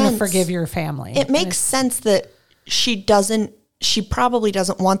makes you're going to sense. forgive your family. It makes sense that she probably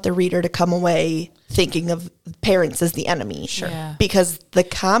doesn't want the reader to come away thinking of parents as the enemy. Sure. Yeah. Because the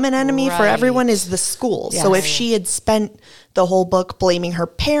common enemy for Right. everyone is the school. Yeah. So if she had spent the whole book blaming her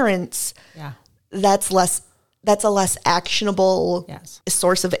parents, Yeah. that's a less actionable Yes.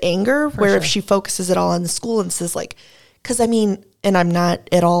 source of anger. Where if sure. she focuses it all on the school and says like, because I mean, and I'm not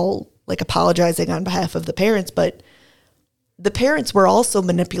at all like apologizing on behalf of the parents, but the parents were also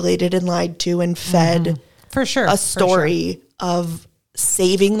manipulated and lied to and fed For sure. a story of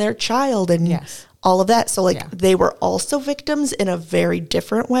saving their child and Yes. all of that. So like Yeah. they were also victims in a very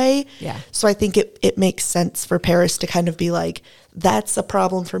different way. Yeah. So I think it makes sense for Paris to kind of be like, that's a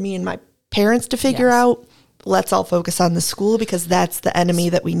problem for me and my parents to figure Yes. out. Let's all focus on the school because that's the enemy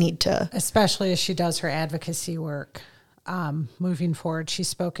that we need to. Especially as she does her advocacy work. Moving forward, she's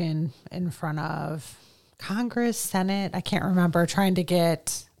spoken in front of Congress, Senate, I can't remember, trying to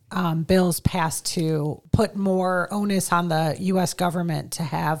get bills passed to put more onus on the U.S. government to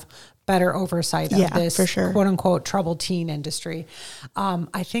have better oversight Yeah, of this for sure. quote unquote troubled teen industry.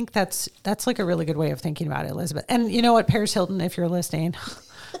 I think that's like a really good way of thinking about it, Elizabeth. And you know what, Paris Hilton, if you're listening,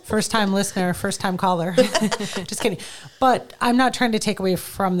 first time listener, first time caller, just kidding. But I'm not trying to take away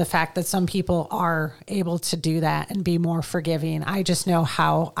from the fact that some people are able to do that and be more forgiving. I just know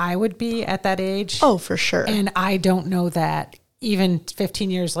how I would be at that age. Oh, for sure. And I don't know that even 15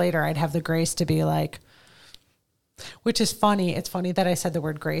 years later, I'd have the grace to be like, which is funny. It's funny that I said the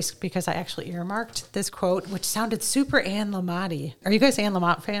word grace because I actually earmarked this quote, which sounded super Anne Lamott-y. Are you guys Anne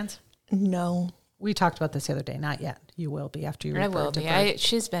Lamott fans? No. We talked about this the other day. Not yet. You will be after you read I will Bird to be. Bird.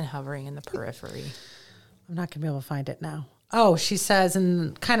 She's been hovering in the periphery. I'm not going to be able to find it now. Oh, she says,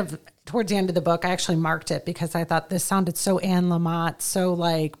 and kind of towards the end of the book, I actually marked it because I thought this sounded so Anne Lamott, so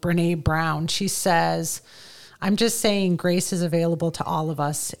like Brene Brown. She says, I'm just saying grace is available to all of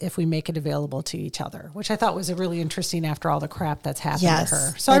us if we make it available to each other, which I thought was a really interesting after all the crap that's happened Yes, to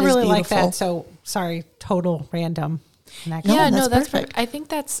her. So I that is really like beautiful. that. So sorry, total random. Yeah, that's no, that's perfect. perfect. I think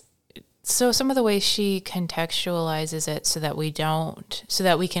that's so some of the ways she contextualizes it so that we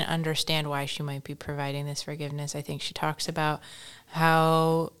can understand why she might be providing this forgiveness. I think she talks about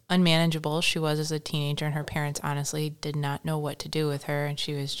how unmanageable she was as a teenager and her parents honestly did not know what to do with her. And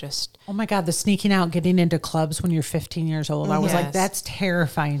she was just, Oh my God, the sneaking out, getting into clubs when you're 15 years old. I was like, Yes. that's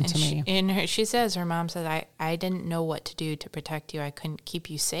terrifying to me. she says, her mom says, I didn't know what to do to protect you. I couldn't keep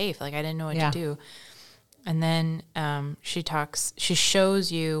you safe. Like I didn't know what Yeah. to do. And then she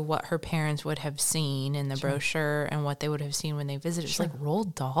shows you what her parents would have seen in the brochure and what they would have seen when they visited. It's like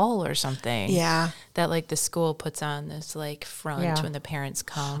Roald Dahl or something. Yeah. That like the school puts on this like front Yeah. when the parents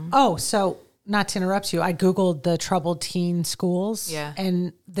come. Oh, so not to interrupt you, I Googled the troubled teen schools. Yeah.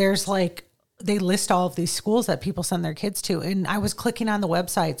 And there's like, they list all of these schools that people send their kids to. And I was clicking on the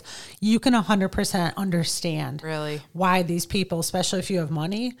websites. You can 100% understand Really? why these people, especially if you have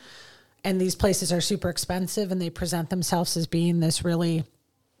money, and these places are super expensive and they present themselves as being this really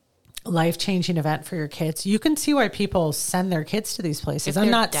life-changing event for your kids. You can see why people send their kids to these places. If I'm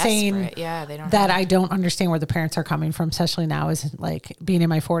they're not saying desperate, yeah, they don't that have- I don't understand where the parents are coming from, especially now as like being in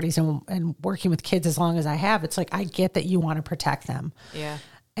my 40s and working with kids as long as I have. It's like, I get that you want to protect them. Yeah.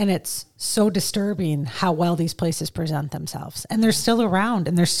 And it's so disturbing how well these places present themselves. And they're still around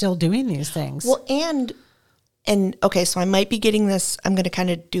and they're still doing these things. Well, and okay, so I might be getting this. I'm going to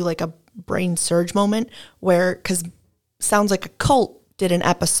kind of do like a brain surge moment where, because sounds like a cult did an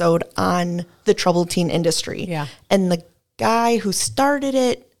episode on the troubled teen industry. Yeah. And the guy who started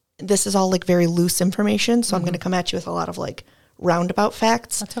it, this is all like very loose information. So I'm going to come at you with a lot of like roundabout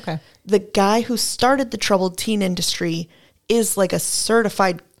facts. That's okay. The guy who started the troubled teen industry is like a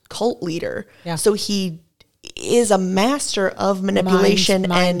certified cult leader. Yeah. So he is a master of manipulation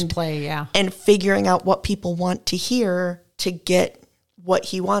Mind and play, yeah. and figuring out what people want to hear to get what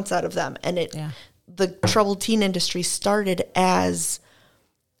he wants out of them. And the troubled teen industry started as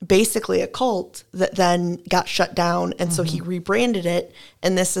basically a cult that then got shut down. And so he rebranded it.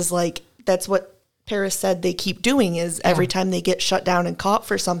 And this is like, that's what Paris said they keep doing is every time they get shut down and caught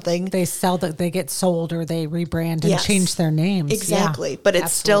for something. They get sold or they rebrand and Yes. change their names. Exactly. Yeah, But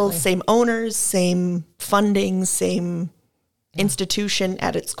it's still absolutely. same owners, same funding, same institution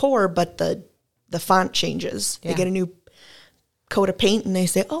at its core, but the font changes. Yeah. They get a new coat of paint and they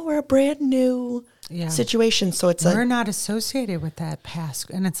say, oh, we're a brand new situation. So it's we're not associated with that past.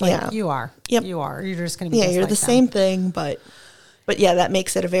 And it's like, you are. Yep. You are. You're just going to be you're like the them. same thing, but yeah, that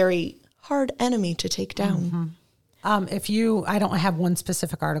makes it a very hard enemy to take down. I don't have one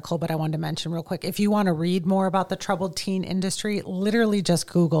specific article, but I wanted to mention real quick. If you want to read more about the troubled teen industry, literally just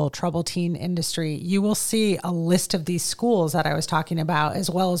Google troubled teen industry. You will see a list of these schools that I was talking about, as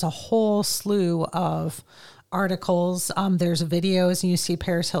well as a whole slew of articles. There's videos, and you see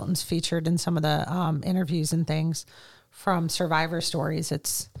Paris Hilton's featured in some of the interviews and things from survivor stories.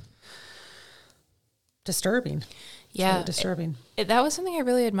 It's disturbing. Yeah. Really disturbing. That was something I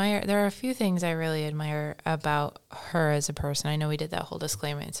really admire. There are a few things I really admire about her as a person. I know we did that whole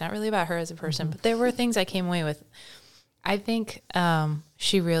disclaimer. It's not really about her as a person, but there were things I came away with. I think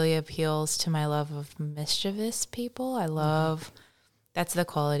she really appeals to my love of mischievous people. I love, that's the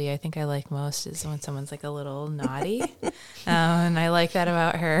quality I think I like most, is when someone's like a little naughty. And I like that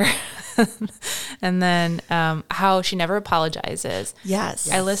about her. And then how she never apologizes.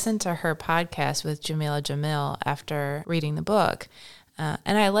 Yes. I listened to her podcast with Jamila Jamil after reading the book.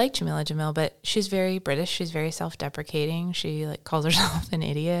 And I like Jamila Jamil, but she's very British. She's very self-deprecating. She like calls herself an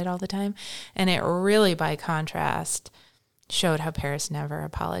idiot all the time. And it really, by contrast, showed how Paris never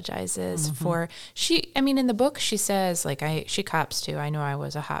apologizes for in the book she says, like, she cops to, I know I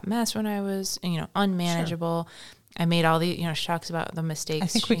was a hot mess when I was, unmanageable. Sure. I made all the, she talks about the mistakes. I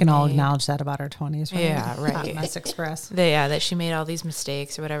think we can all acknowledge that about our 20s, right? Yeah, right. Hot mess express. That she made all these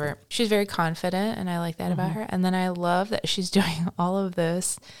mistakes or whatever. She's very confident, and I like that about her. And then I love that she's doing all of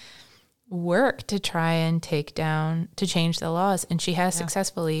this work to try and to change the laws, and she has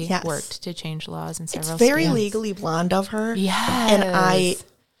successfully worked to change laws in several states. It's very Legally Blonde of her. Yes. And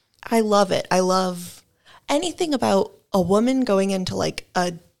I love it. I love anything about a woman going into like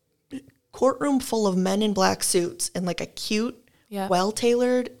a courtroom full of men in black suits and like a cute,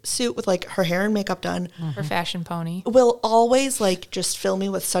 well-tailored suit with like her hair and makeup done. Her fashion pony will always like just fill me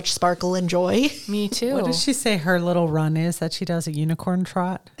with such sparkle and joy. Me too. What does she say her little run is that she does, a unicorn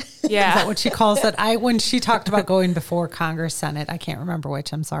trot? Yeah. Is that what she calls it? When she talked about going before Congress, Senate, I can't remember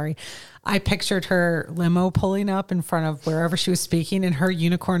which, I'm sorry. I pictured her limo pulling up in front of wherever she was speaking and her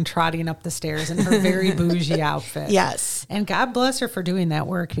unicorn trotting up the stairs in her very bougie outfit. Yes. And God bless her for doing that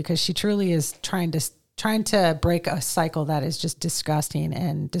work, because she truly is trying to break a cycle that is just disgusting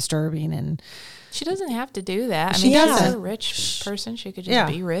and disturbing. And she doesn't have to do that. She's a rich person. She could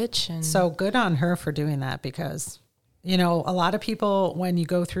just be rich. And so good on her for doing that, because a lot of people, when you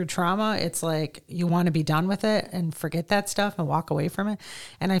go through trauma, it's like you want to be done with it and forget that stuff and walk away from it.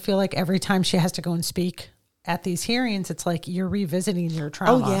 And I feel like every time she has to go and speak at these hearings, it's like you're revisiting your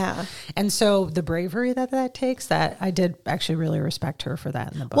trauma. Oh, yeah. And so the bravery that takes, that I did actually really respect her for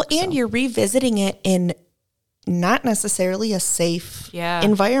that in the book. Well, and you're revisiting it in not necessarily a safe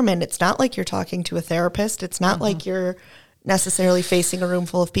environment. It's not like you're talking to a therapist. It's not like you're necessarily facing a room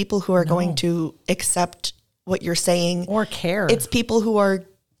full of people who are going to accept what you're saying or care. It's people who are,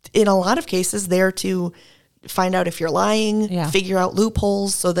 in a lot of cases, there to find out if you're lying, figure out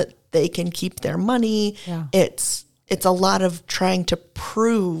loopholes so that they can keep their money. Yeah. It's a lot of trying to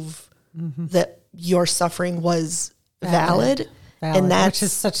prove that your suffering was valid. And that's,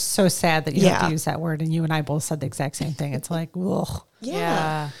 which is so sad that you have to use that word. And you and I both said the exact same thing. It's like, ugh.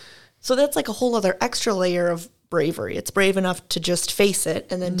 Yeah. So that's like a whole other extra layer of bravery. It's brave enough to just face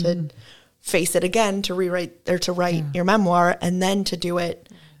it, and then to face it again, to write your memoir, and then to do it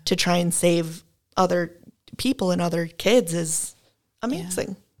to try and save other people and other kids is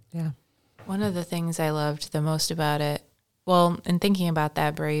amazing. Yeah. One of the things I loved the most about it, and thinking about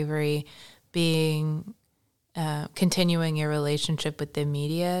that bravery, being continuing your relationship with the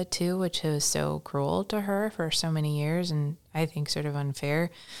media too, which was so cruel to her for so many years, and I think sort of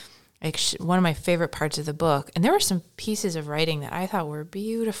unfair. Like one of my favorite parts of the book, and there were some pieces of writing that I thought were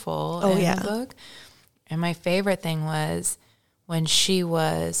beautiful in the book. And my favorite thing was when she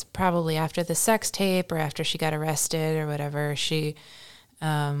was probably after the sex tape or after she got arrested or whatever,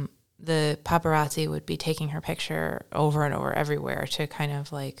 the paparazzi would be taking her picture over and over everywhere to kind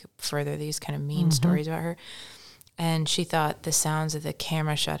of like further these kind of mean stories about her. And she thought the sounds of the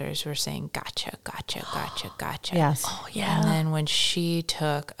camera shutters were saying, gotcha, gotcha, gotcha, gotcha. Yes. Oh, yeah. And then when she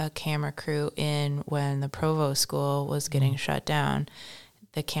took a camera crew in when the Provost School was getting shut down,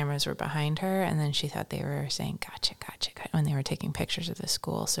 the cameras were behind her. And then she thought they were saying, gotcha, gotcha, gotcha, when they were taking pictures of the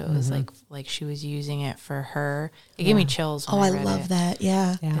school. So it was like she was using it for her. It gave me chills when I read love it. that.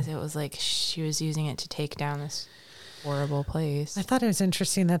 Yeah. Because it was like she was using it to take down this horrible place. I thought it was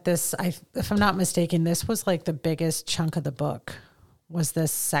interesting that this, if I'm not mistaken, this was like the biggest chunk of the book was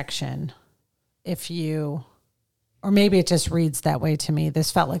this section. Or maybe it just reads that way to me.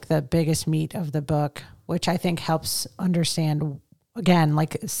 This felt like the biggest meat of the book, which I think helps understand, again,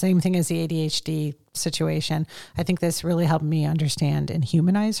 like same thing as the ADHD situation. I think this really helped me understand and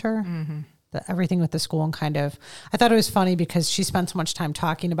humanize her. Mm-hmm. Everything with the school and I thought it was funny because she spent so much time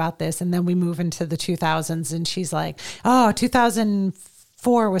talking about this, and then we move into the 2000s and she's like,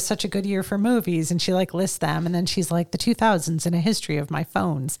 2004 was such a good year for movies, and she like lists them, and then she's like, the 2000s in a history of my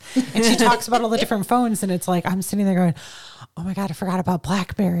phones, and she talks about all the different phones, and it's like I'm sitting there going, oh my God, I forgot about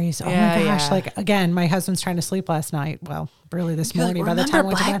Blackberries. Oh my gosh. Yeah. Like again, my husband's trying to sleep last night. Well, really this morning by the time I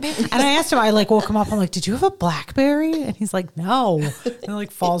went to bed. And I asked him, I like woke him up. I'm like, did you have a Blackberry? And he's like, no. And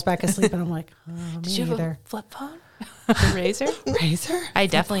like falls back asleep. And I'm like, did you have a flip phone? A razor? Razor? I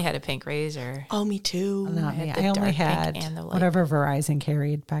definitely had a pink razor. Oh, me too. Not me. I only had whatever Verizon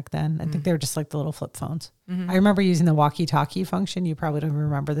carried back then. I think they were just like the little flip phones. Mm-hmm. I remember using the walkie-talkie function. You probably don't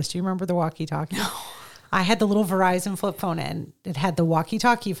remember this. Do you remember the walkie-talkie? No. I had the little Verizon flip phone, and it had the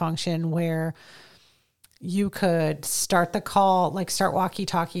walkie-talkie function where you could start the call, like start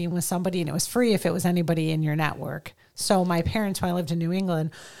walkie-talking with somebody, and it was free if it was anybody in your network. So my parents, when I lived in New England,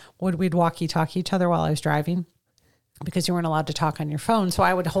 we'd walkie-talkie each other while I was driving because you weren't allowed to talk on your phone. So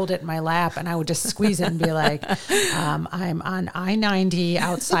I would hold it in my lap and I would just squeeze it and be like, I'm on I-90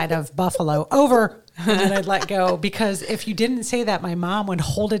 outside of Buffalo, over. And then I'd let go, because if you didn't say that, my mom would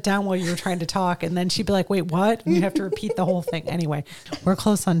hold it down while you were trying to talk, and then she'd be like, wait, what? And you'd have to repeat the whole thing. Anyway, we're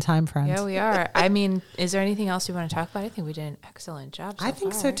close on time, friends. Yeah, we are. I mean, is there anything else you want to talk about? I think we did an excellent job so I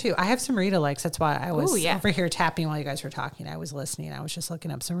think far. so too. I have some read-alikes. That's why I was over here tapping while you guys were talking. I was listening. I was just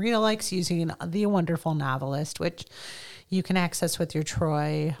looking up some read-alikes using The Wonderful Novelist, which you can access with your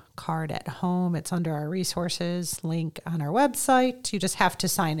Troy card at home. It's under our resources link on our website. You just have to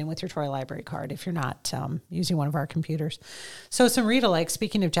sign in with your Troy Library card if you're not using one of our computers. So some read-alike.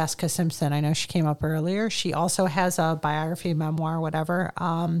 Speaking of Jessica Simpson, I know she came up earlier. She also has a biography, memoir, whatever,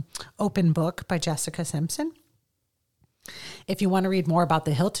 open book by Jessica Simpson. If you want to read more about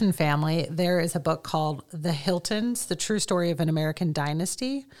the Hilton family, there is a book called The Hiltons, The True Story of an American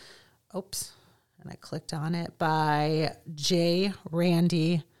Dynasty. Oops. And I clicked on it, by J.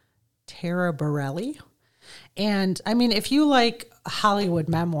 Randy Taraborelli. And I mean, if you like Hollywood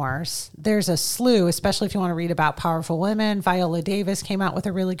memoirs, there's a slew, especially if you want to read about powerful women. Viola Davis came out with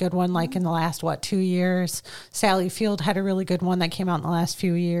a really good one, like in the last, 2 years. Sally Field had a really good one that came out in the last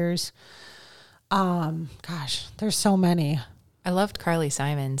few years. Gosh, there's so many. I loved Carly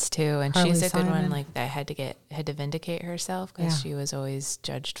Simons too, and she's a good one. Like that had to vindicate herself because she was always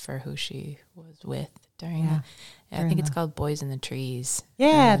judged for who she was with during. I think it's called Boys in the Trees.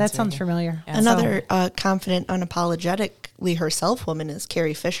 Yeah, that sounds familiar. Yeah, another confident, unapologetically herself woman is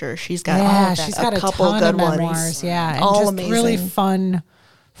Carrie Fisher. She's got she's got a couple good ones. Yeah, and all just amazing. Really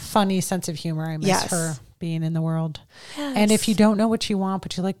funny sense of humor. I miss her being in the world. Yes. And if you don't know what you want,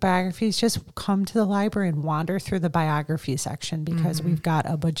 but you like biographies, just come to the library and wander through the biography section, because we've got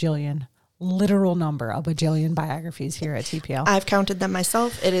a bajillion biographies here at TPL. I've counted them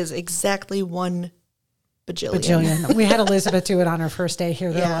myself. It is exactly 1 bajillion. We had Elizabeth do it on her first day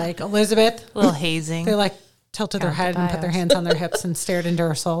here. They're like, Elizabeth. A little hazing. They like tilted their head and put their hands on their hips and stared into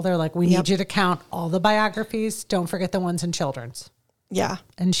her soul. They're like, we need you to count all the biographies. Don't forget the ones in children's. Yeah.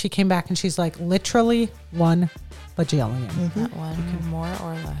 And she came back and she's like, literally 1 bajillion. Mm-hmm. Not one more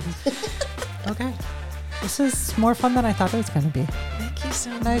or less. Okay. This is more fun than I thought it was going to be. Thank you so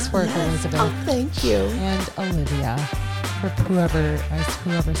much. Nice work, Elizabeth. Oh, thank you. And Olivia, for whoever's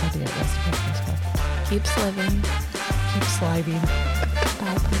idea it was to pick this book. Keep sliving. Keep sliving.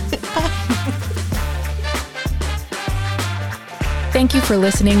 Bye, please. Thank you for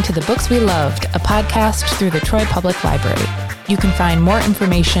listening to The Books We Loved, a podcast through the Troy Public Library. You can find more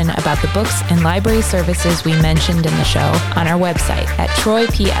information about the books and library services we mentioned in the show on our website at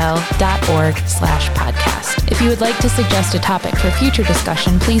troypl.org/podcast. If you would like to suggest a topic for future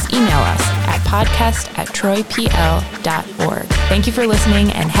discussion, please email us at podcast@troypl.org. Thank you for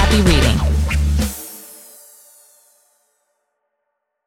listening and happy reading.